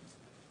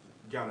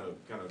kind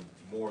of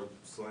more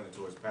slanted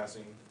towards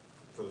passing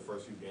for the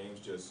first few games.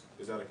 Just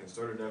is that a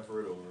concerted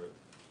effort, or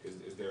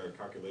is there a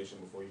calculation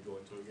before you go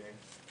into a game?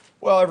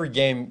 Well, every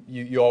game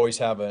you always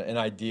have an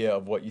idea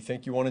of what you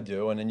think you want to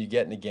do, and then you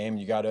get in the game,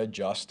 you got to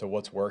adjust to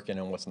what's working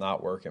and what's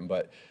not working.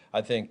 But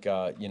I think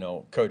you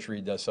know, Coach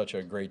Reed does such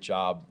a great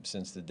job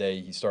since the day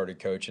he started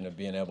coaching of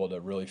being able to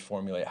really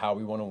formulate how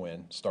we want to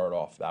win, start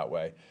off that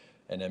way,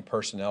 and then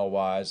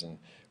personnel-wise and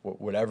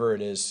whatever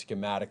it is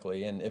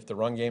schematically. And if the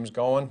run game's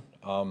going,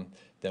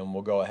 then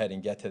we'll go ahead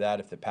and get to that.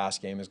 If the pass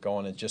game is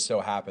going, it just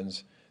so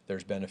happens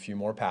there's been a few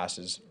more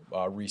passes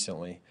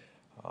recently.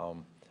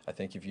 I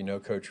think if you know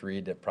Coach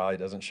Reed, that probably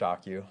doesn't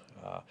shock you,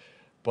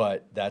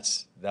 but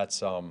that's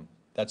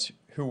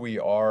who we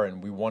are,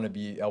 and we want to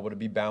be able to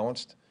be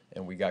balanced,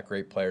 and we got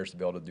great players to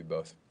be able to do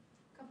both.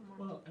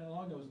 Well, and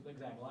along those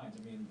exact lines,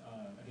 I mean,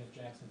 against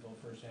Jacksonville,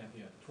 first half,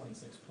 you have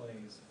 26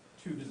 plays,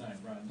 2 designed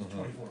runs,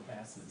 24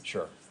 passes.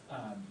 Sure.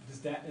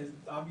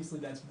 Obviously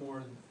that's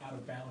more out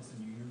of balance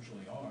than you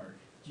usually are.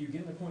 Do you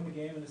get in a point in the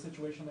game in a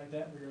situation like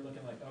that where you're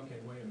looking like, okay,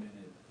 wait a minute,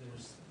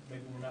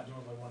 maybe we're not doing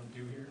what we want to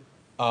do here?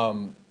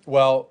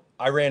 Well,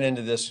 I ran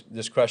into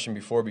this question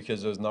before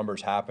because those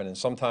numbers happen, and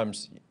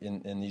sometimes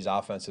in these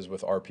offenses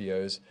with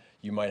RPOs,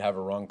 you might have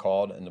a run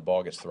called and the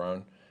ball gets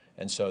thrown,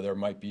 and so there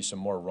might be some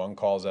more run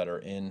calls that are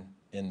in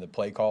the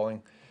play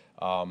calling,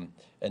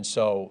 and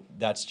so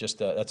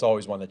that's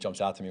always one that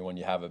jumps out to me when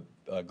you have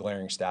a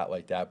glaring stat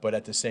like that. But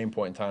at the same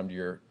point in time,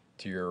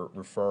 to your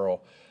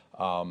referral,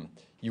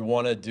 you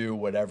want to do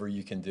whatever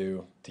you can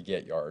do to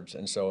get yards.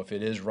 And so if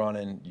it is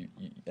running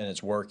and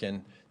it's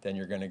working, then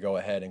you're going to go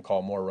ahead and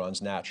call more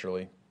runs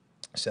naturally,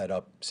 set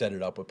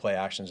it up with play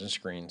actions and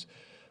screens.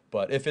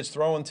 But if it's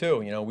throwing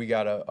too, you know, we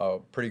got a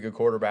pretty good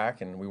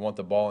quarterback, and we want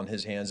the ball in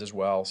his hands as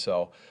well.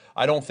 So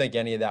I don't think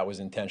any of that was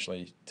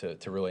intentionally, to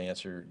really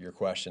answer your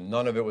question.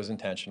 None of it was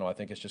intentional. I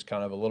think it's just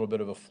kind of a little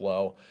bit of a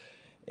flow.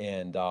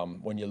 And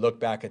when you look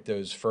back at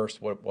those first,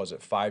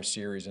 5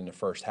 series in the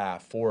first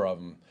half, 4 of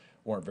them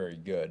weren't very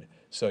good.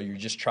 So you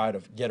just try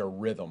to get a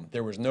rhythm.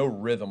 There was no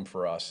rhythm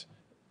for us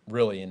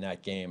really in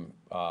that game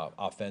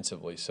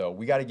offensively. So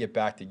we got to get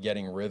back to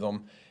getting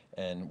rhythm,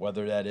 and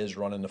whether that is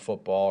running the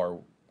football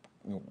or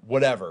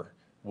whatever,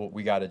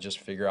 we got to just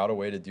figure out a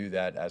way to do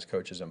that as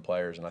coaches and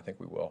players, and I think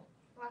we will.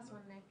 Last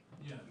one, Nick.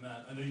 Yeah,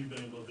 Matt, I know you've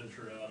been able to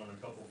venture out on a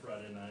couple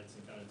Friday nights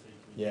and kind of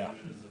take the Yeah. game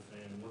in as a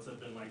fan. What's that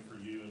been like for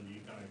you, and do you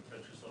kind of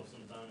catch yourself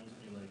sometimes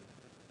being like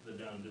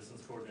the down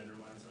distance coordinator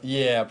mindset?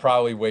 Yeah,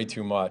 probably way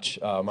too much.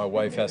 My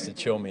wife has to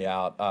chill me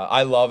out.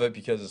 I love it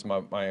because it's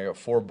my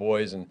 4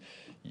 boys, and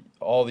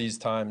all these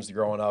times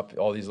growing up,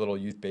 all these little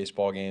youth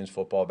baseball games,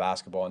 football,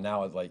 basketball, and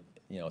now it's like,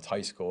 you know, it's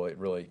high school. It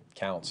really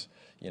counts,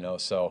 you know.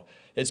 So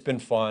it's been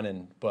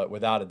fun, but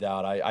without a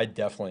doubt, I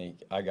definitely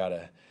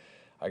gotta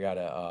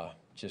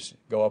just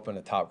go up in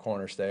the top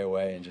corner, stay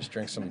away, and just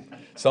drink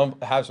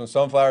have some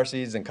sunflower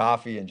seeds and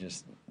coffee, and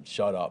just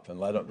shut up and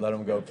let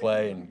them go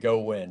play and go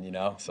win, you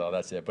know. So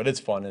that's it. But it's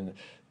fun, and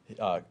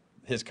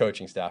his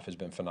coaching staff has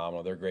been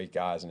phenomenal. They're great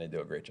guys, and they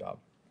do a great job.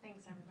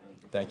 Thanks, everybody.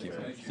 Thank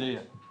you. See ya.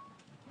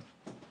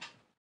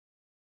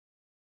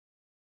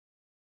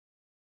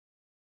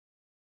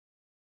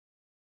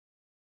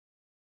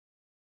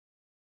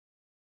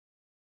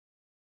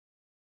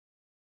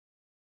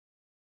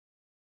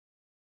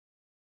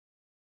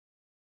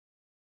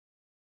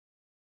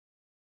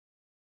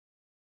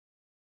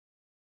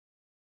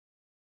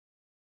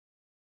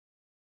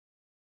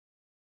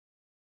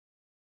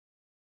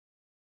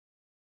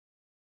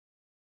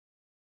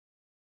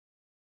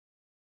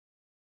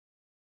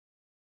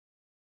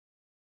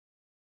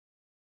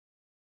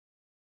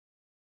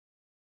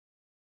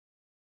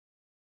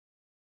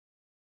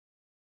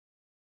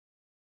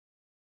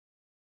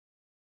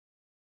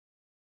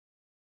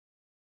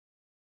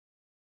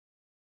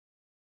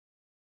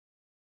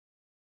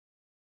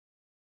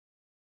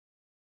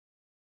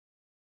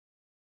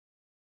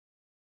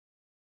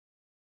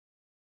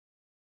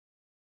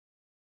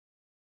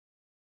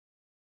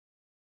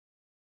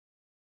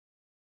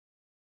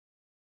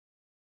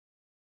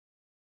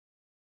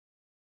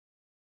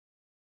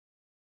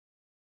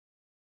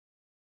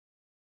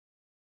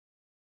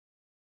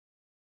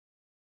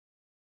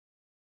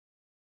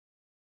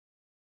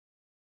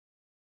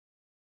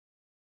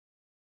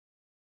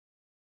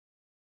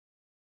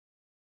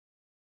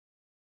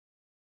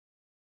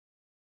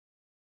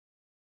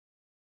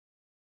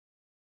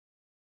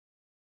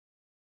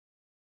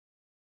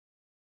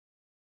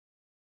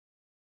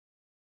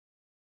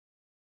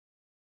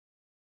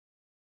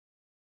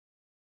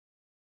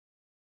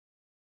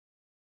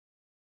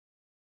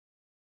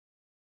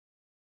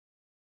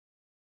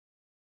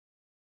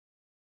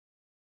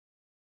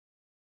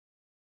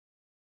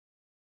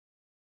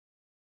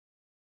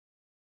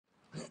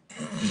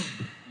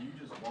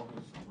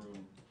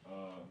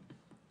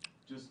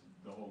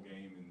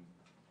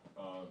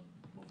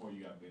 before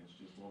you got benched?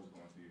 Just what was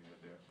going through your head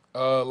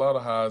there? A lot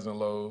of highs and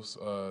lows,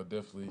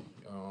 definitely.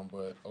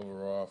 But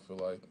overall, I feel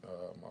like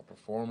my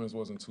performance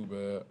wasn't too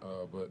bad,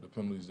 but the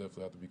penalties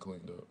definitely have to be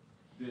cleaned up.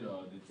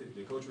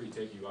 Did Coach Reed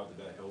take you out?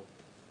 Did that help?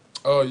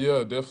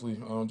 Yeah, definitely.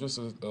 Just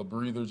a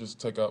breather, just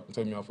take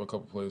me out for a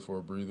couple plays for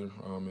a breather,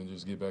 and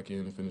just get back in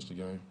and finish the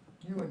game.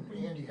 You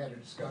and Andy had a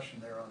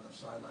discussion there on the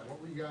sideline.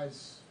 What were you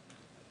guys,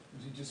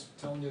 was he just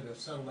telling you to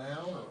settle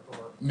down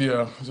or?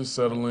 Yeah, just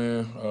settle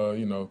in,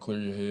 clear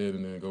your head,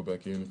 and then go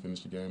back in and finish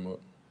the game up.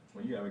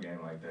 When you have a game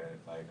like that,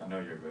 like I know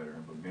you're a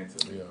veteran, but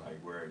mentally,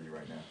 like where are you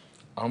right now?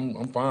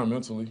 I'm fine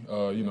mentally.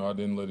 I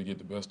didn't let it get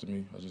the best of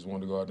me. I just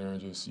wanted to go out there and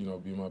just,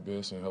 be my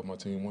best and help my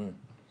team win.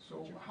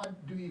 So how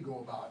do you go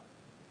about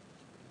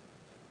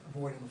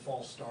avoiding the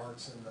false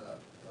starts and the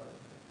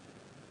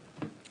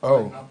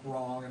setting up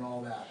wrong and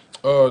all that?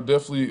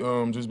 Definitely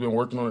just been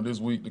working on it this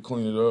week to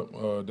clean it up.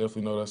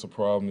 Definitely know that's a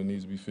problem that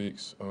needs to be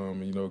fixed.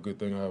 Good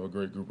thing I have a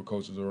great group of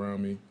coaches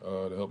around me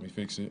to help me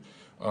fix it.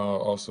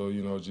 Also,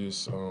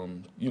 just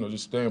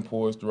staying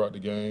poised throughout the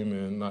game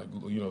and not,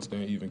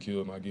 staying even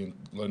keeled, not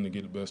letting it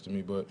get the best of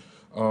me. But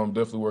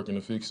definitely working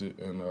to fix it,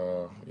 and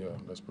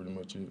that's pretty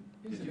much it.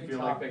 It was a big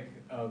topic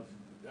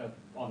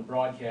on the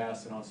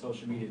broadcast and on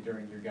social media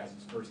during your guys'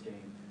 first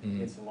game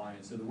against the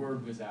Lions. So the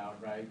word was out,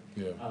 right?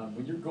 Yeah.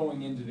 When you're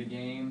going into the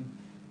game,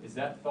 is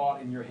that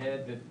thought in your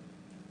head that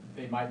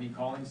they might be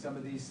calling some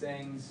of these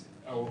things?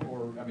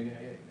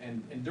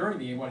 And during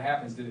the game, what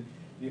happens? Did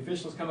the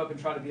officials come up and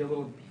try to be a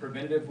little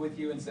preventative with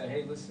you and say,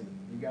 hey, listen,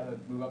 you got to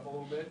move up a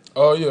little bit?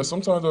 Yeah,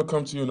 sometimes they'll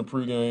come to you in the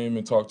pregame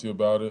and talk to you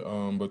about it,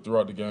 but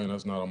throughout the game,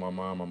 that's not on my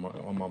mind.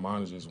 On my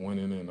mind is just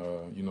winning and,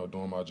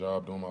 doing my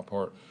job, doing my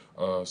part.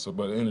 But at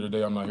the end of the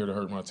day, I'm not here to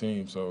hurt my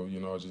team, so,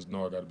 I just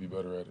know I got to be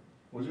better at it.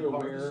 Was it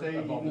hard to stay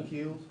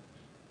even-keeled?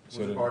 Was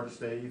it hard to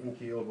stay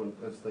even-keeled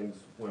as things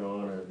went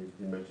on, or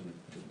you mentioned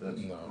that's...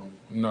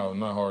 No,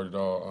 not hard at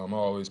all. I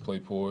always play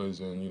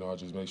poised, and, I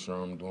just make sure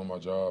I'm doing my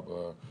job.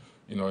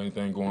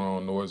 Anything going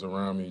on, noise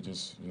around me,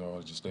 just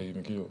stay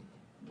even-keeled.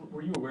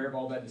 Were you aware of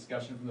all that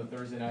discussion from the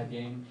Thursday night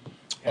game?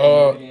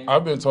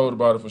 I've been told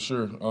about it for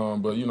sure,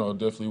 but,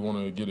 definitely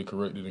want to get it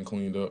corrected and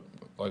cleaned up.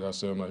 Like I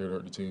said, I'm not here to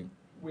hurt the team.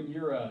 When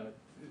you're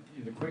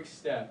the quick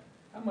step,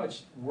 how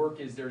much work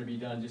is there to be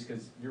done just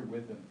because you're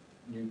with a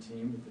new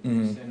team, with the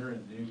new center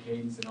and the new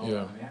cadence and all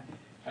that?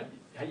 I mean,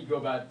 how do you go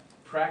about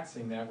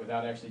practicing that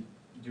without actually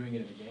doing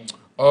it in the game?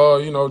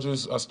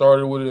 I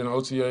started with it in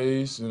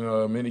OTAs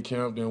and mini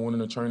camp, then went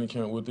into training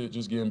camp with it,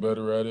 just getting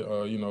better at it.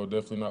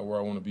 Definitely not where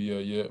I want to be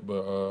at yet,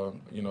 but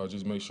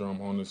just make sure I'm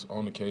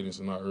on the cadence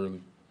and not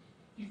early.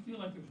 Do you feel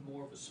like there's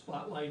more of a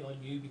spotlight on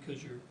you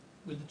because you're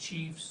with the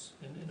Chiefs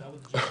and not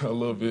with the Giants? A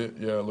little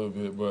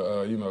bit,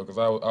 but because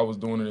I was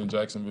doing it in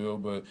Jacksonville,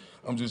 but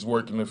I'm just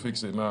working to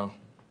fix it now.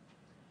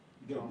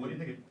 What do you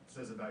think it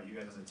says about you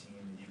guys as a team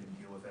that you can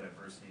deal with that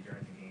adversity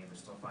during the game and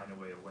still find a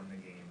way to win the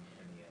game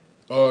in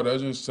the end? That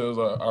just tells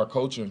our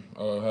coaching,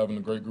 having a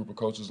great group of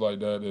coaches like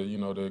that,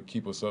 that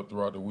keep us up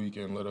throughout the week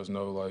and let us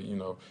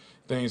know,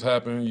 things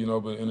happen,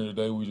 but at the end of the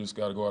day, we just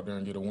got to go out there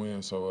and get a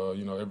win. So,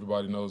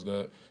 everybody knows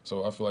that.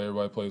 So I feel like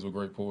everybody plays with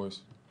great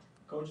poise.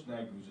 Coach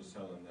Nagy was just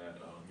telling that,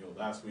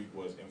 last week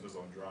was emphasis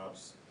on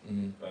drops,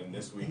 and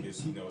this week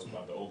is, it's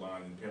about the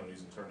O-line and penalties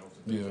and turnovers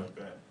and things like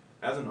that.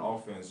 As an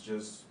offense,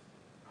 just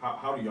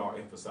how do y'all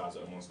emphasize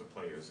it amongst the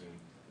players and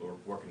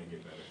working to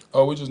get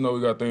better? We just know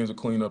we got things to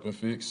clean up and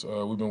fix.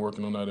 We've been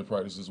working on that in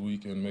practice this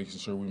week and making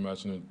sure we're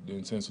matching the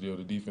intensity of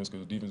the defense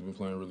because the defense has been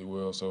playing really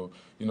well. So,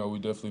 we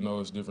definitely know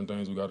it's different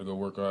things we got to go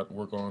work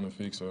on and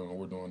fix, and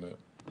we're doing that.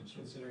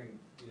 Considering,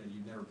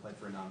 you've never played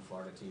for a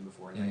non-Florida team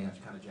before, and now you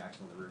have kind of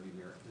Jackson in the rearview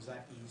mirror, does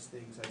that ease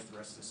things as the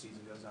rest of the season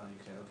goes on? You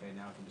can say, okay,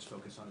 now I can just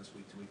focus on this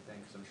week-to-week thing,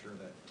 because I'm sure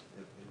that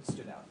it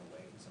stood out in a way.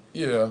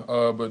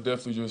 But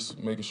definitely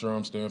just making sure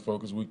I'm staying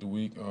focused week to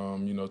week,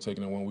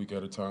 taking it 1 week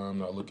at a time,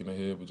 not looking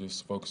ahead, but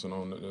just focusing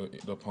on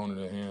the opponent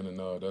at hand, and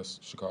that's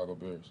Chicago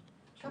Bears.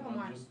 Couple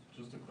more.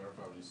 Just to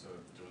clarify, when you said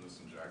doing this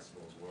in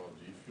Jacksonville as well,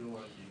 do you feel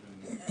like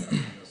even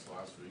this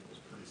last week was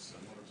pretty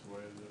similar to the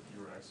way that you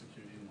were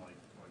executing, like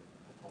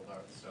pull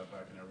that step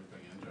back and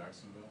everything in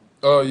Jacksonville?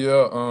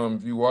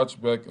 If you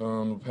watch back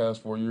the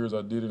past 4 years,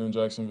 I did it in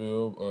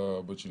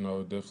Jacksonville, but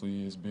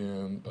definitely it's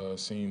been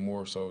seen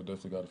more, so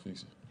definitely got to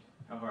fix it.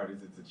 How hard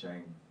is it to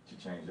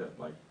change up,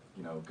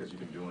 because you've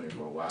been doing it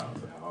for a while,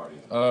 so how hard is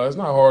it? It's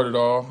not hard at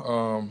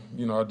all.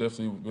 I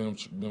definitely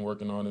been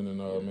working on it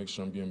and make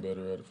sure I'm getting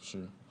better at it for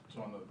sure.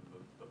 So on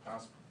the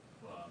past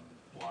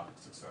block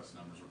success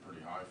numbers were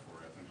pretty high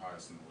for you, I think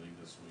highest in the league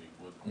this week.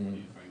 What do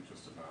you think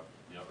just about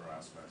the other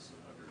aspects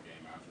of your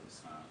game after the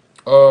snap?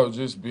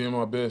 Just being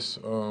my best.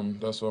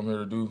 That's what I'm here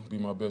to do, be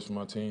my best for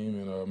my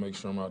team and make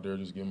sure I'm out there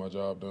just getting my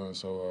job done.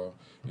 So,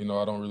 I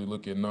don't really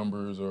look at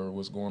numbers or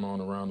what's going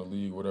on around the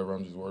league, whatever.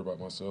 I'm just worried about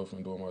myself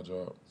and doing my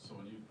job. So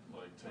when you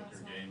take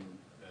your game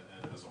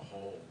as a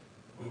whole,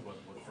 what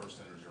first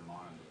enters your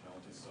mind, the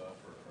penalty stuff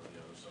or the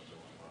other stuff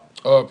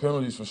that went well?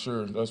 Penalties for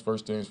sure. That's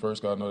first things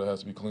first. Got to know that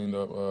has to be cleaned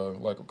up.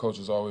 Like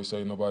coaches always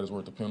say, nobody's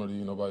worth the penalty.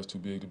 Nobody's too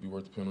big to be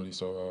worth the penalty.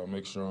 So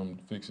make sure I'm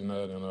fixing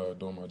that and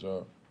doing my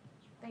job.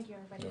 Thank you,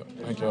 everybody.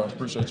 Yeah. Thank y'all.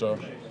 Appreciate y'all.